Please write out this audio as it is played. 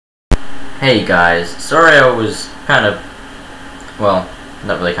Hey guys, sorry I was kind of, well,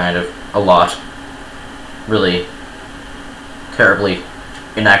 not really kind of, a lot, really terribly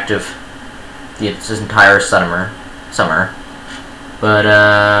inactive this entire summer, but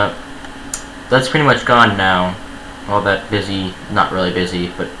that's pretty much gone now. All that busy, not really busy,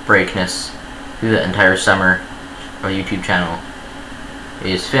 but breakness through the entire summer of the YouTube channel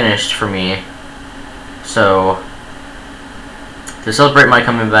is finished for me. So to celebrate my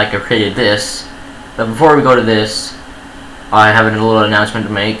coming back, I created this. But before we go to this, I have a little announcement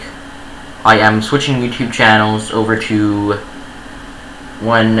to make. I am switching YouTube channels over to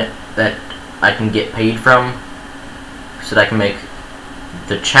one that I can get paid from, so that I can make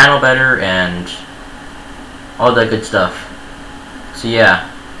the channel better and all that good stuff. So yeah.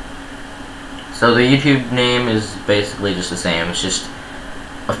 So the YouTube name is basically just the same. It's just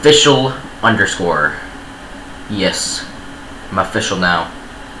official underscore. Yes, I'm official now.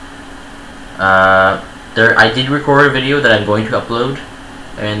 I did record a video that I'm going to upload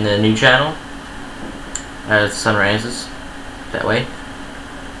in the new channel as sun rises that way.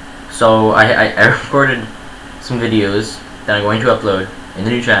 So I recorded some videos that I'm going to upload in the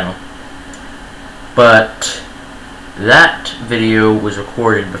new channel, but that video was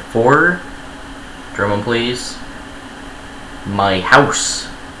recorded before, drum roll please, my house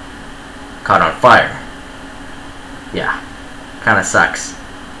caught on fire. Yeah, kinda sucks.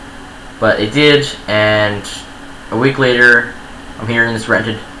 But it did, and a week later, I'm here in this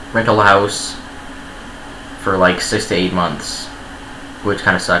rental house for like 6 to 8 months, which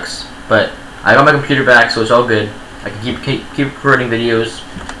kinda sucks. But I got my computer back, so it's all good. I can keep recording videos.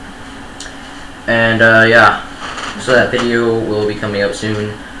 And yeah, so that video will be coming out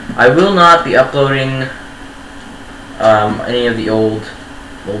soon. I will not be uploading any of the old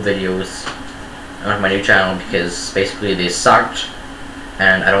videos on my new channel because basically they sucked,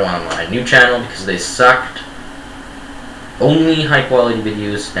 and I don't want them on my new channel because they sucked. Only high quality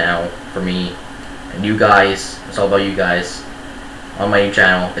videos now for me and you guys. It's all about you guys on my new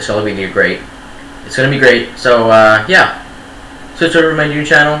channel. It's gonna be great. It's gonna be great. So yeah, switch over to my new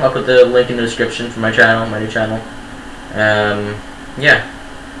channel. I'll put the link in the description for my channel, my new channel. Yeah.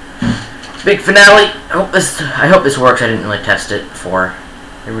 Big finale. I hope this works. I didn't really test it before.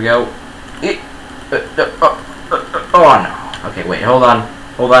 Here we go. Oh no. Okay, wait. Hold on.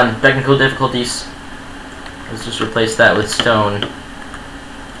 Technical difficulties. Let's just replace that with stone.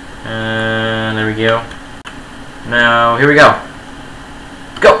 And there we go. Now here we go.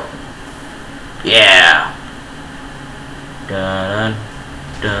 Go. Yeah. Dun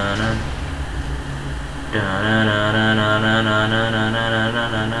dun dun.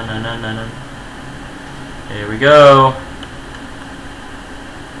 Here we go.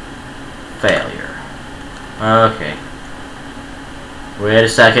 Failure. Okay. Wait a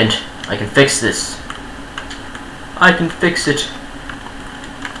second. I can fix this. I can fix it.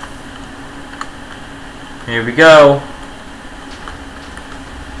 Here we go.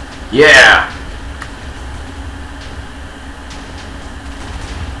 Yeah.